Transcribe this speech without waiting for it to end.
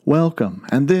Welcome,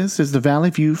 and this is the Valley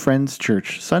View Friends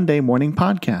Church Sunday morning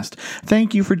podcast.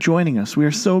 Thank you for joining us. We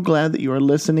are so glad that you are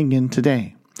listening in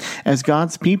today. As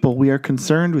God's people, we are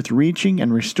concerned with reaching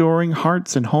and restoring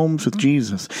hearts and homes with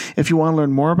Jesus. If you want to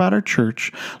learn more about our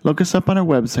church, look us up on our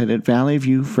website at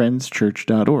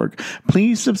valleyviewfriendschurch.org.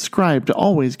 Please subscribe to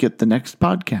always get the next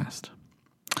podcast.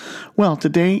 Well,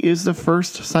 today is the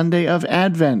first Sunday of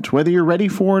Advent, whether you're ready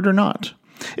for it or not.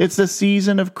 It's the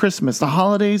season of Christmas. The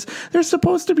holidays, they're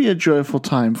supposed to be a joyful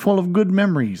time, full of good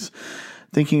memories.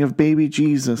 Thinking of baby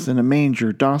Jesus in a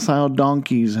manger, docile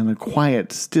donkeys, and a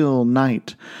quiet, still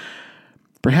night.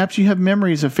 Perhaps you have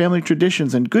memories of family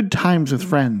traditions and good times with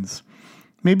friends.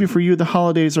 Maybe for you, the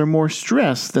holidays are more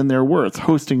stress than they're worth,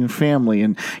 hosting a family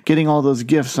and getting all those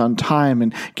gifts on time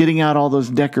and getting out all those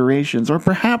decorations. Or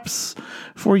perhaps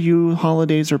for you,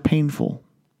 holidays are painful.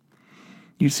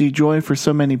 You see joy for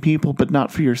so many people, but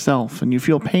not for yourself, and you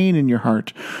feel pain in your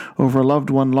heart over a loved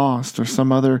one lost or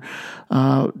some other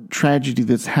tragedy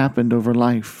that's happened over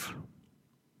life.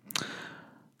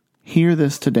 Hear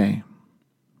this today.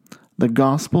 The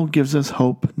gospel gives us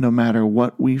hope no matter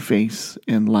what we face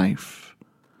in life.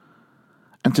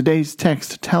 And today's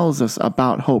text tells us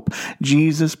about hope.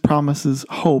 Jesus promises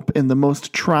hope in the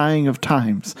most trying of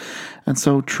times, and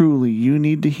so truly you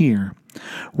need to hear.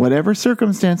 Whatever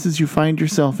circumstances you find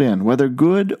yourself in, whether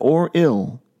good or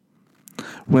ill,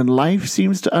 when life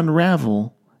seems to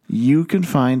unravel, you can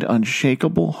find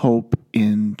unshakable hope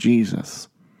in Jesus.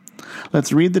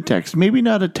 Let's read the text. Maybe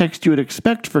not a text you would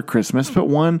expect for Christmas, but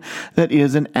one that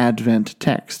is an Advent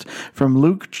text. From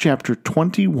Luke chapter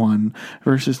 21,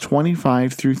 verses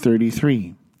 25 through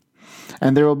 33.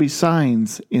 And there will be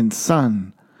signs in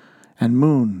sun and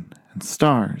moon and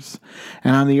stars,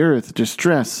 and on the earth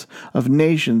distress of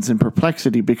nations in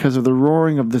perplexity because of the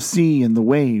roaring of the sea and the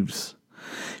waves.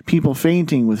 People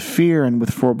fainting with fear and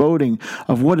with foreboding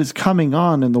of what is coming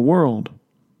on in the world.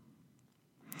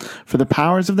 For the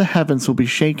powers of the heavens will be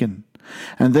shaken,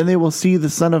 and then they will see the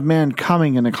Son of Man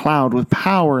coming in a cloud with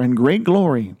power and great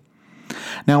glory.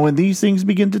 Now when these things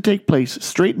begin to take place,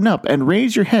 straighten up and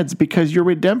raise your heads, because your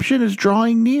redemption is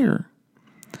drawing near.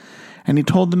 And he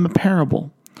told them a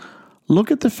parable.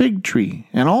 Look at the fig tree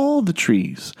and all the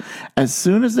trees. As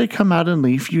soon as they come out in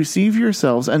leaf, you see for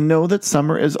yourselves and know that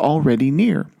summer is already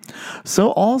near.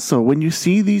 So also, when you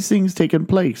see these things taking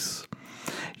place,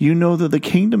 you know that the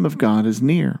kingdom of God is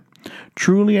near.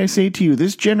 Truly I say to you,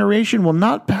 this generation will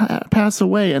not pass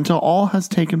away until all has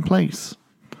taken place.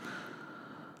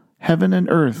 Heaven and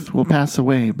earth will pass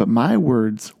away, but my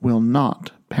words will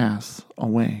not pass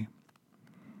away.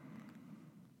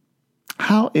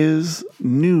 How is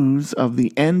news of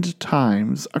the end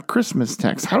times a Christmas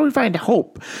text? How do we find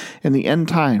hope in the end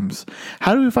times?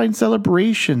 How do we find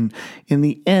celebration in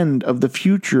the end of the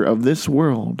future of this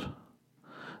world?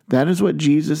 That is what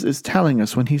Jesus is telling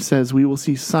us when he says we will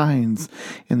see signs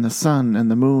in the sun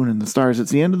and the moon and the stars.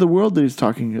 It's the end of the world that he's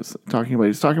talking about.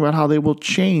 He's talking about how they will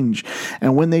change.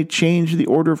 And when they change, the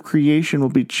order of creation will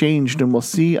be changed, and we'll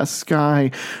see a sky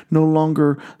no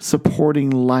longer supporting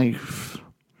life.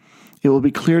 It will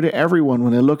be clear to everyone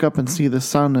when they look up and see the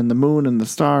sun and the moon and the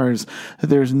stars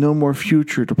that there is no more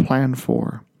future to plan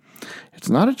for. It's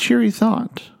not a cheery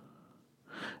thought.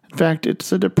 In fact,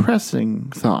 it's a depressing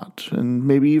thought and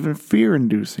maybe even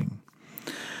fear-inducing.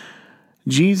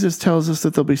 Jesus tells us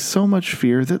that there'll be so much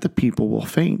fear that the people will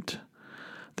faint.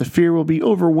 The fear will be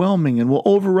overwhelming and will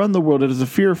overrun the world. It is a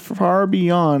fear far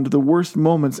beyond the worst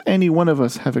moments any one of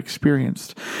us have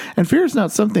experienced. And fear is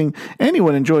not something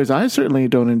anyone enjoys. I certainly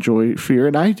don't enjoy fear,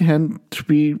 and I tend to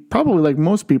be, probably like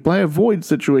most people, I avoid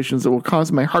situations that will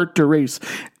cause my heart to race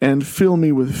and fill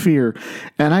me with fear.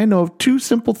 And I know of two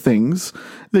simple things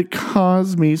that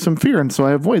cause me some fear, and so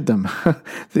I avoid them.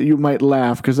 That you might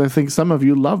laugh, because I think some of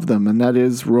you love them, and that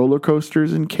is roller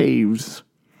coasters and caves.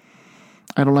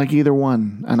 I don't like either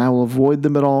one, and I will avoid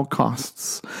them at all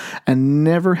costs. And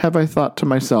never have I thought to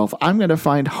myself, I'm going to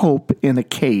find hope in a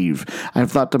cave.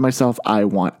 I've thought to myself, I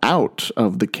want out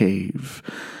of the cave.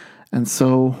 And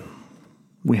so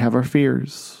we have our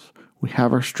fears, we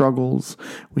have our struggles,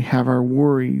 we have our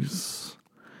worries,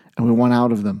 and we want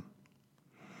out of them.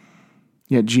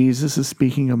 Yet Jesus is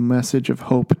speaking a message of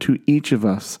hope to each of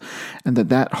us, and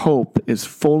that hope is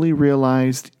fully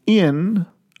realized in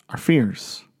our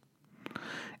fears.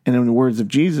 And in the words of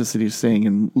Jesus that he's saying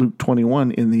in Luke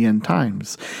 21, in the end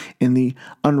times, in the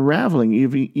unraveling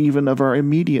even of our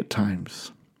immediate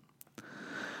times.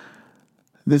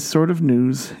 This sort of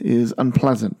news is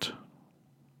unpleasant,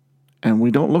 and we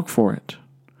don't look for it.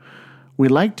 We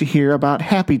like to hear about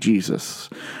happy Jesus.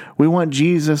 We want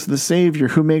Jesus, the Savior,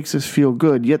 who makes us feel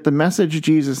good. Yet the message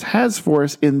Jesus has for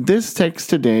us in this text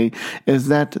today is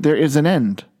that there is an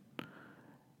end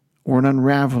or an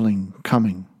unraveling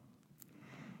coming.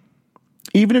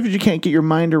 Even if you can't get your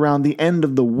mind around the end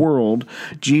of the world,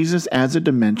 Jesus adds a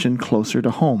dimension closer to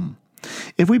home.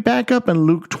 If we back up in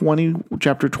Luke 20,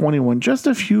 chapter 21, just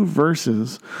a few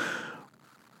verses,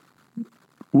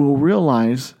 we'll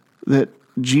realize that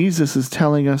Jesus is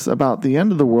telling us about the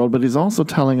end of the world, but he's also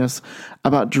telling us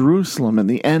about Jerusalem and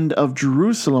the end of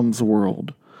Jerusalem's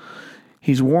world.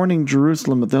 He's warning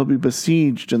Jerusalem that they'll be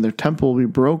besieged and their temple will be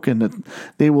broken, that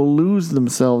they will lose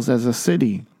themselves as a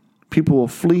city. People will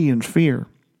flee in fear.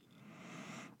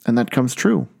 And that comes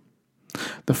true.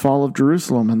 The fall of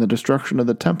Jerusalem and the destruction of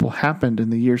the temple happened in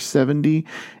the year 70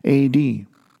 AD.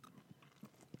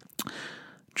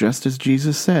 Just as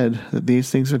Jesus said that these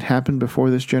things would happen before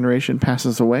this generation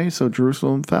passes away, so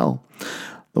Jerusalem fell.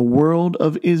 The world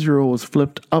of Israel was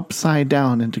flipped upside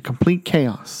down into complete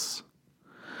chaos.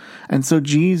 And so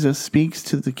Jesus speaks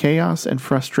to the chaos and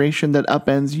frustration that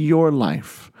upends your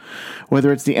life,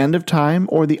 whether it's the end of time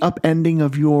or the upending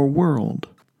of your world.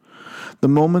 The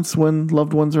moments when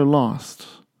loved ones are lost.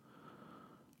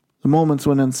 The moments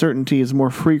when uncertainty is more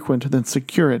frequent than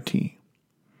security.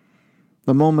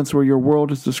 The moments where your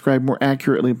world is described more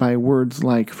accurately by words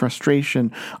like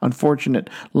frustration,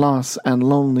 unfortunate, loss, and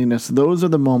loneliness. Those are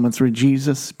the moments where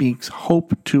Jesus speaks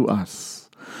hope to us.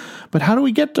 But how do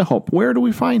we get to hope? Where do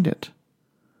we find it?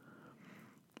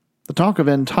 The talk of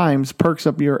end times perks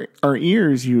up our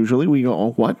ears usually. We go,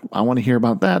 oh, what? I want to hear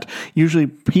about that. Usually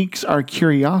piques our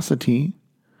curiosity.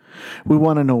 We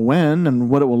want to know when and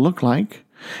what it will look like.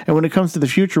 And when it comes to the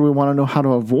future, we want to know how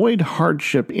to avoid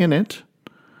hardship in it.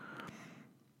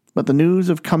 But the news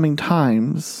of coming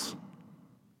times,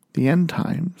 the end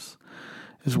times,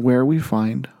 is where we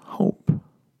find hope.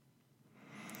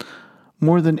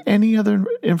 More than any other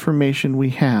information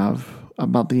we have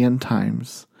about the end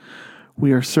times,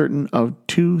 we are certain of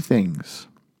two things.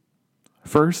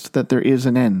 First, that there is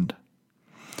an end.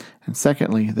 And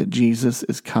secondly, that Jesus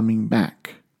is coming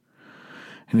back.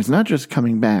 And he's not just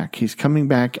coming back, he's coming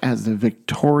back as the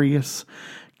victorious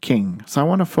King. So I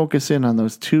want to focus in on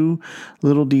those two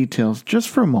little details just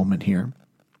for a moment here.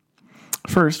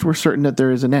 First, we're certain that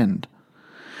there is an end.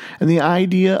 And the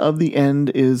idea of the end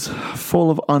is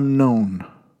full of unknown.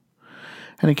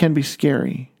 And it can be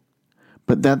scary.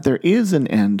 But that there is an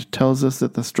end tells us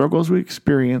that the struggles we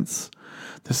experience,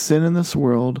 the sin in this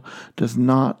world, does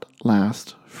not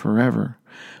last forever.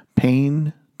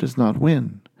 Pain does not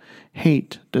win.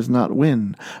 Hate does not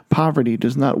win. Poverty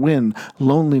does not win.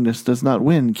 Loneliness does not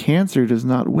win. Cancer does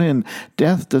not win.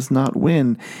 Death does not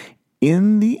win.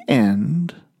 In the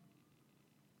end,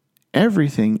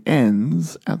 everything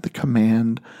ends at the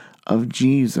command of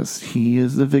Jesus. He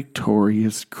is the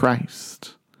victorious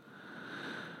Christ.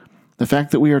 The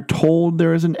fact that we are told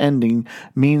there is an ending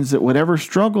means that whatever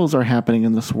struggles are happening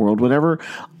in this world, whatever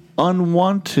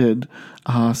unwanted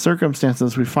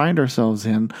circumstances we find ourselves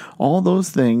in, all those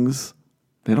things,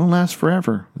 they don't last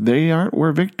forever. They aren't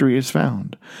where victory is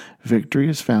found. Victory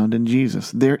is found in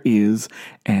Jesus. There is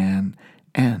an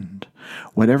end.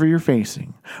 Whatever you're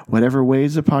facing, whatever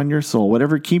weighs upon your soul,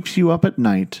 whatever keeps you up at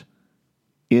night,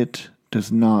 it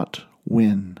does not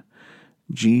win.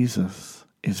 Jesus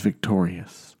is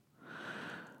victorious.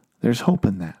 There's hope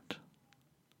in that.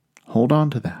 Hold on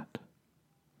to that.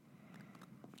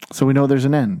 So we know there's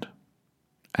an end,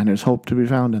 and there's hope to be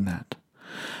found in that.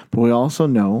 But we also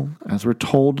know, as we're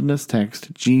told in this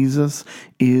text, Jesus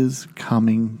is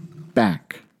coming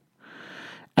back.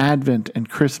 Advent and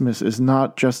Christmas is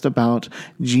not just about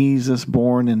Jesus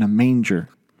born in a manger.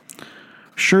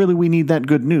 Surely we need that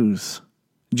good news.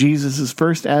 Jesus'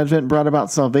 first advent brought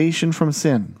about salvation from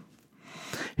sin.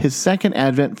 His second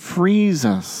advent frees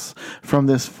us from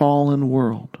this fallen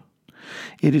world.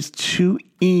 It is too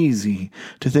easy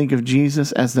to think of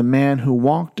Jesus as the man who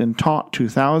walked and taught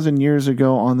 2,000 years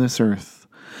ago on this earth,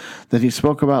 that he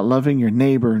spoke about loving your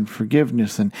neighbor and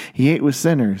forgiveness, and he ate with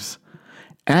sinners.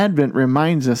 Advent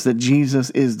reminds us that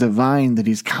Jesus is divine, that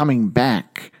he's coming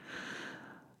back.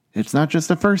 It's not just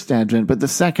the first Advent, but the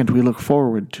second we look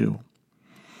forward to.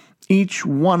 Each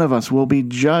one of us will be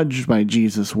judged by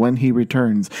Jesus when he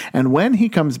returns, and when he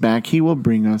comes back, he will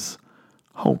bring us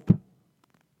hope.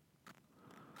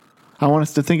 I want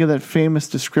us to think of that famous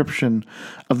description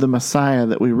of the Messiah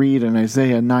that we read in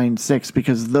Isaiah 9:6,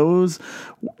 because those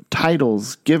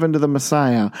titles given to the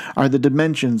Messiah are the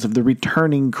dimensions of the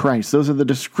returning Christ. Those are the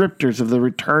descriptors of the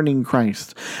returning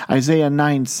Christ. Isaiah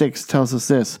 9:6 tells us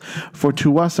this: "For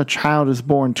to us a child is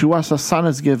born, to us a son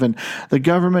is given. The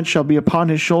government shall be upon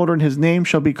his shoulder, and his name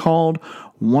shall be called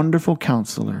Wonderful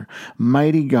Counselor,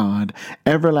 Mighty God,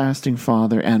 Everlasting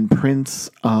Father, and Prince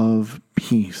of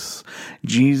Peace."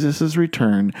 Jesus'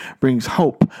 return brings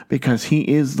hope because he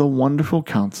is the Wonderful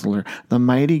Counselor, the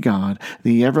Mighty God,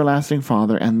 the Everlasting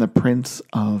Father, and the Prince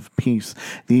of Peace.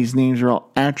 These names are all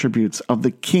attributes of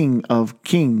the King of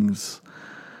Kings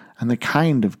and the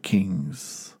kind of king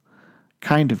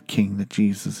that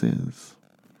Jesus is.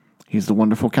 He's the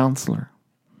Wonderful Counselor.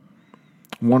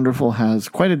 Wonderful has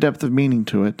quite a depth of meaning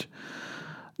to it.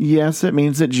 Yes, it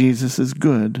means that Jesus is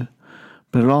good,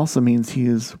 but it also means he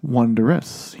is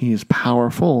wondrous. He is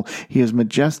powerful. He is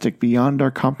majestic beyond our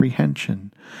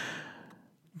comprehension.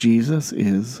 Jesus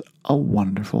is a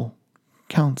wonderful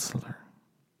counselor.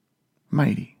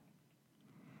 Mighty.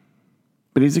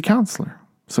 But he's a counselor,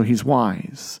 so he's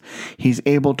wise. He's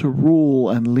able to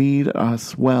rule and lead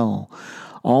us well.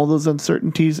 All those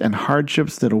uncertainties and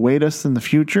hardships that await us in the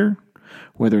future,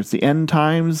 whether it's the end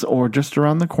times or just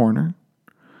around the corner,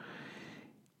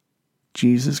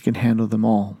 Jesus can handle them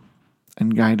all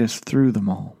and guide us through them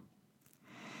all.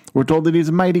 We're told that he's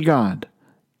a mighty God.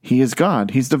 He is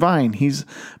God. He's divine. He's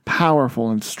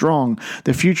powerful and strong.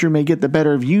 The future may get the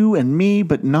better of you and me,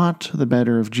 but not the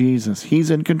better of Jesus. He's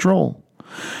in control.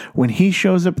 When he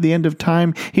shows up at the end of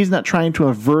time, he's not trying to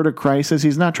avert a crisis.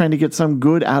 He's not trying to get some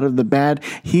good out of the bad.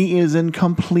 He is in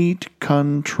complete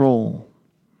control.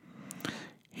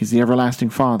 He's the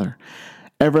everlasting Father.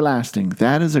 Everlasting,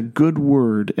 that is a good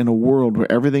word in a world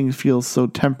where everything feels so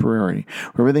temporary,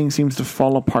 where everything seems to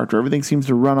fall apart, where everything seems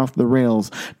to run off the rails.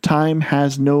 Time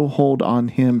has no hold on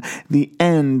him. The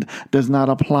end does not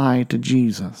apply to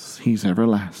Jesus. He's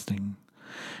everlasting.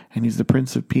 And he's the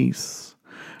Prince of Peace.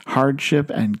 Hardship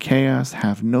and chaos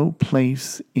have no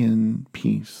place in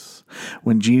peace.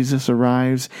 When Jesus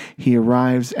arrives, he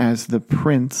arrives as the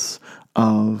Prince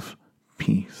of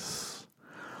Peace.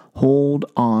 Hold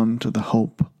on to the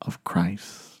hope of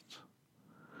Christ.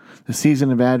 The season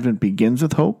of Advent begins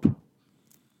with hope.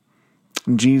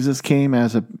 Jesus came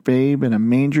as a babe in a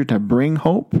manger to bring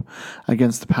hope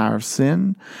against the power of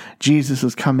sin. Jesus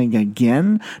is coming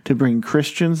again to bring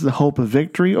Christians the hope of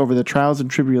victory over the trials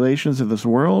and tribulations of this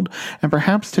world. And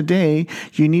perhaps today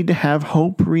you need to have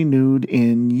hope renewed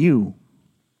in you.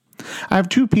 I have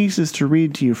two pieces to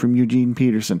read to you from Eugene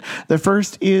Peterson. The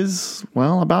first is,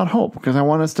 about hope, because I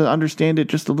want us to understand it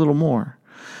just a little more.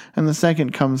 And the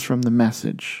second comes from the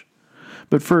Message.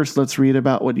 But first, let's read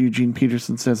about what Eugene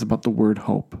Peterson says about the word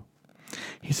hope.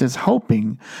 He says,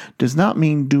 "Hoping does not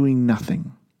mean doing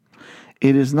nothing.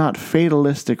 It is not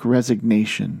fatalistic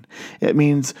resignation. It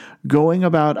means going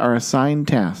about our assigned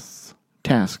tasks,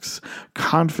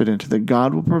 confident that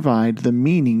God will provide the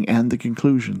meaning and the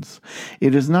conclusions.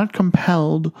 It is not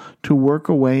compelled to work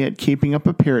away at keeping up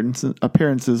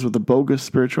appearances with a bogus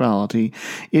spirituality.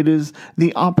 It is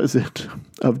the opposite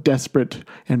of desperate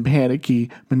and panicky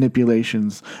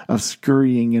manipulations, of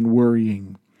scurrying and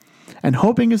worrying. And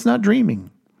hoping is not dreaming.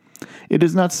 It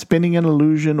is not spinning an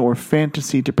illusion or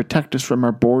fantasy to protect us from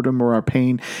our boredom or our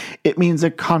pain. It means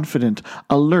a confident,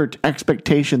 alert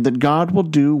expectation that God will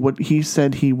do what he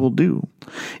said he will do.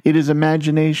 It is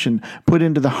imagination put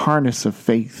into the harness of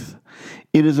faith.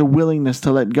 It is a willingness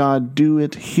to let God do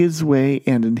it his way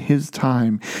and in his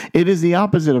time. It is the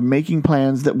opposite of making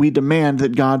plans that we demand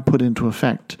that God put into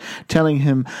effect, telling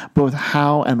him both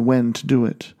how and when to do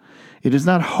it. It is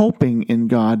not hoping in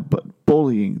God, but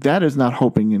bullying. That is not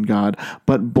hoping in God,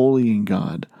 but bullying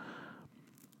God.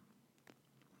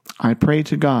 I pray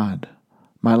to God,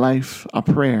 my life a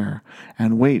prayer,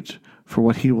 and wait for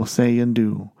what he will say and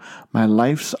do. My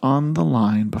life's on the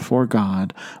line before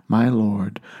God, my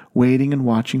Lord, waiting and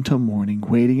watching till morning,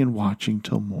 waiting and watching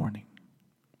till morning."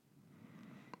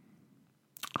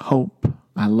 Hope.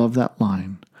 I love that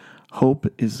line. Hope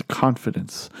is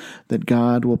confidence that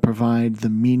God will provide the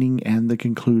meaning and the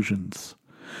conclusions.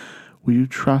 Will you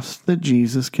trust that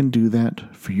Jesus can do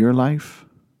that for your life?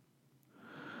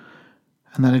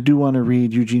 And then I do want to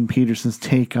read Eugene Peterson's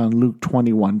take on Luke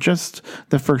 21, just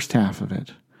the first half of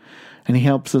it. And he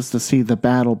helps us to see the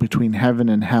battle between heaven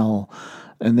and hell,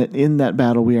 and that in that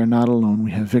battle we are not alone.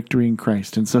 We have victory in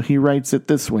Christ. And so he writes it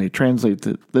this way, translates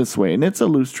it this way. And it's a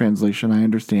loose translation, I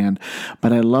understand.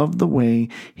 But I love the way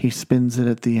he spins it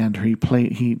at the end, or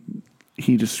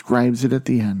he describes it at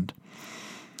the end.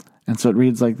 And so it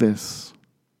reads like this: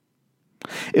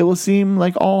 It will seem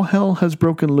like all hell has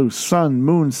broken loose. Sun,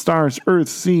 moon, stars, earth,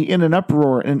 sea in an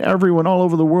uproar, and everyone all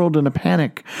over the world in a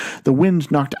panic. The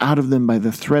wind knocked out of them by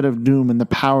the threat of doom, and the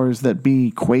powers that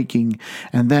be quaking.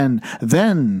 And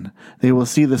then they will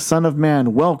see the Son of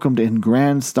Man welcomed in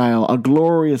grand style, a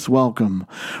glorious welcome.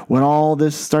 When all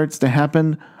this starts to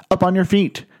happen, up on your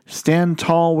feet. Stand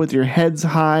tall with your heads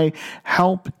high.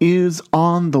 Help is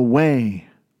on the way.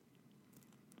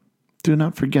 Do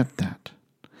not forget that.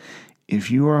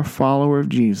 If you are a follower of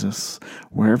Jesus,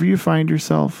 wherever you find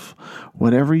yourself,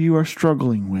 whatever you are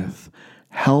struggling with,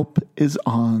 help is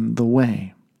on the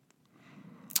way.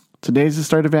 Today's the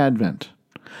start of Advent.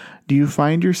 Do you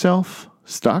find yourself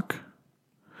stuck?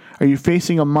 Are you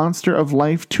facing a monster of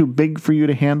life too big for you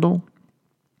to handle?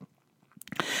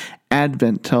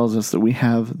 Advent tells us that we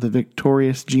have the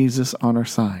victorious Jesus on our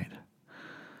side.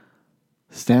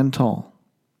 Stand tall,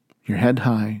 your head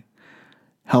high,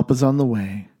 help is on the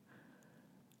way.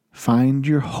 Find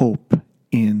your hope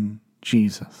in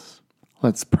Jesus.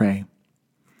 Let's pray.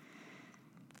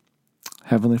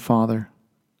 Heavenly Father,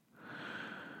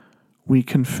 we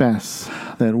confess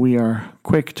that we are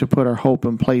quick to put our hope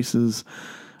in places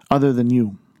other than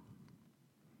you.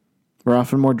 We're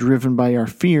often more driven by our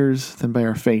fears than by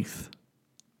our faith.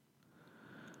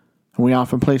 And we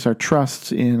often place our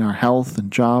trust in our health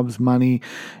and jobs, money,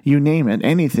 you name it,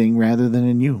 anything rather than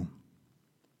in you.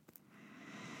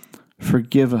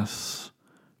 Forgive us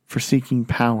for seeking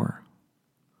power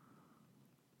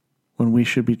when we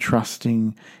should be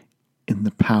trusting in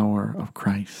the power of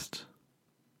Christ.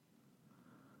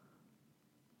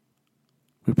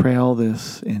 We pray all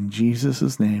this in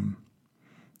Jesus' name.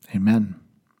 Amen.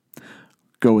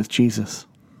 Go with Jesus.